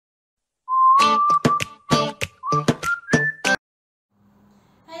Hello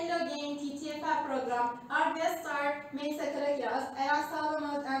again, TTFL program. Our guests are Melisa Karakiraz, Eren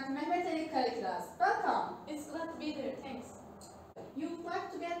Sağlamaz, and Mehmet Ali Karakiraz. Welcome. It's glad to be here, thanks. You'd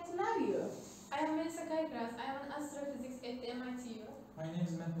like to get to know you. I am Melisa Karakiraz. I am an astrophysics at the MITU. My name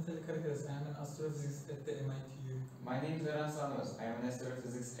is Mehmet Ali Karakiraz. I am an astrophysics at the MITU. My name is Eren Sağlamaz. I am an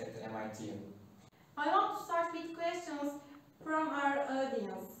astrophysics at the MITU. I want to start with questions from our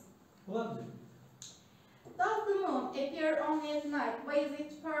audience. Lovely. Does the moon appear only at night? Why is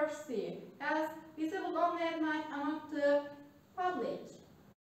it perceived as visible only at night among the public?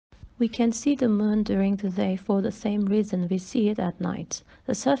 We can see the moon during the day for the same reason we see it at night.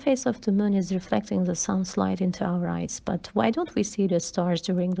 The surface of the moon is reflecting the sun's light into our eyes, but why don't we see the stars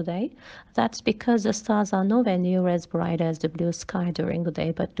during the day? That's because the stars are nowhere near as bright as the blue sky during the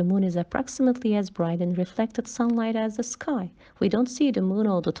day, but the moon is approximately as bright in reflected sunlight as the sky. We don't see the moon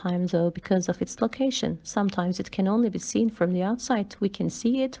all the time though because of its location. Sometimes it can only be seen from the outside. We can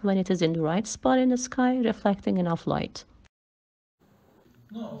see it when it is in the right spot in the sky, reflecting enough light.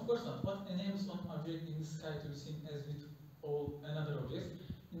 No, of course not. What enables one object in the sky to be seen as with all another object?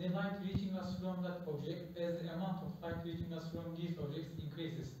 In the light reaching us from that object, as the amount of light reaching us from these objects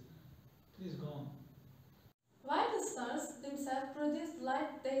increases. Please go on. While the stars themselves produce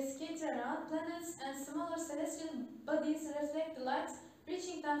light, they scatter around. Planets and smaller celestial bodies reflect the light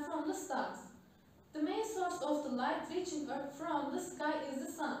reaching them from the stars. The main source of the light reaching Earth from the sky is the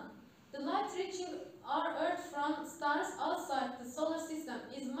sun. The light reaching our Earth from stars outside the solar system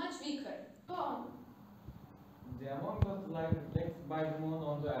is much weaker. Go on. The amount of the light reflected by the moon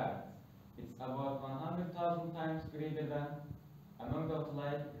on the Earth. It's about 100,000 times greater than amount of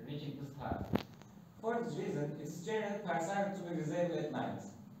light reaching the stars. For this reason, it is generally perceived to be visible at night.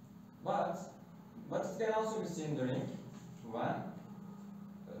 But it can also be seen during when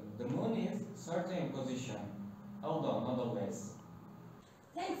the moon is certain position, although not always.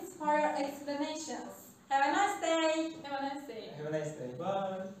 Thanks for your explanations. Have a nice day. Have a nice day. Have a nice day.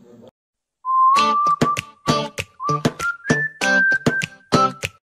 Bye. Goodbye.